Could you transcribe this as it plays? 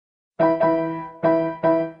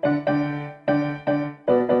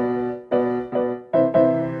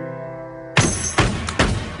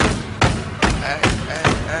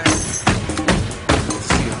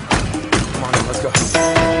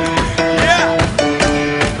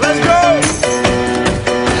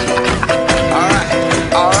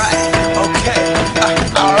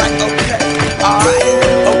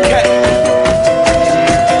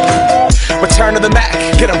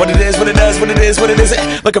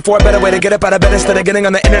Looking for a better way to get up out of bed instead of getting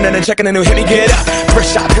on the internet and checking a new hit. Me get up,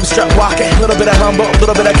 first shot, come strut walking. A little bit of humble, a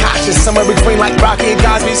little bit of cautious. Somewhere between like Rocky and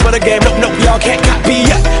Cosby's for the game. Nope, nope, y'all can't copy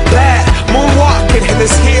yet. Bad moonwalking, and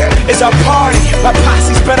this here is our party. My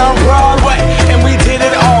posse's been on Broadway, and we did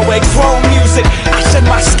it all way. Chrome music, I shed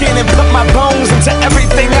my skin and put my bones into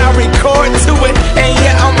everything I record to it. And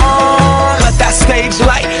yeah, I'm on. Let that stage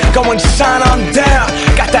light go and shine on down.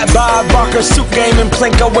 Got that Bob Barker suit game and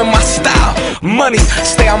Plinko in my style. Money,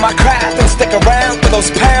 stay on my craft and stick around for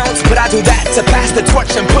those pounds. But I do that to pass the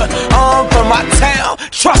torch and put on for my town.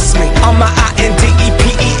 Trust me, on my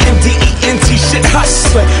INDEPENDENT shit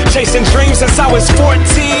hustling. Chasing dreams since I was 14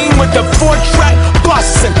 with the 4-track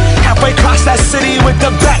bustin'. Halfway across that city with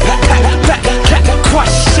the back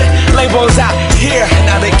crush shit. Labels out here,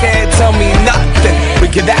 now they can't tell me nothing. We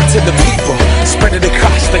give that to the people, spread it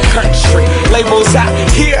across the country. Labels out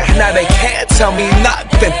here, now they can't tell me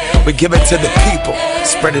nothing. We give it to the people,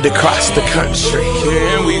 spread it across the country.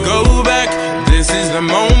 Here we go back, this is the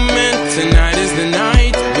moment. Tonight is the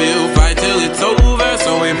night, we'll fight till it's over.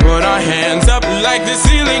 So we put our hands up like the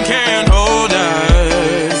ceiling can't hold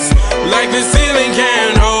us. Like the ceiling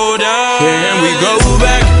can't hold us. Here we go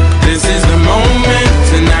back, this is the moment.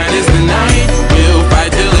 Tonight is the night, we'll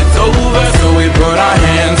fight till it's over. So we put our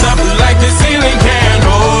hands up like the ceiling can't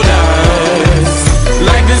hold us.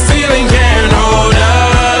 Like the ceiling can't hold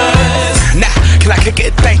us. Nah, can I kick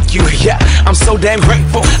it? Thank you, yeah, I'm so damn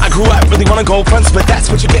grateful. I grew up really wanna go fronts, but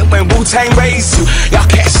that's what you get when Wu-Tang raised you. Y'all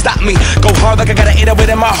can't stop me, go hard like I got an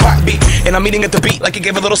 808 in my heartbeat. And I'm eating at the beat like it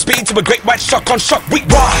gave a little speed to a great white shark on Shark Week.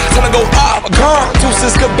 Raw, time to go off, gone,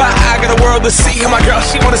 deuces goodbye. I got a world to see, and my girl,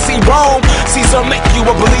 she wanna see Rome. Caesar make you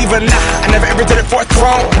a believer, nah, I never ever did it for a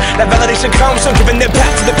throne. That validation comes from giving it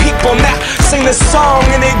back to the people. Now, sing this song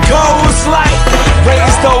and it goes like,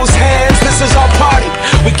 raise those hands, this is our party.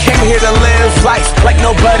 We came here to live life like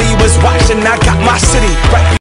nobody was watching. I got my city right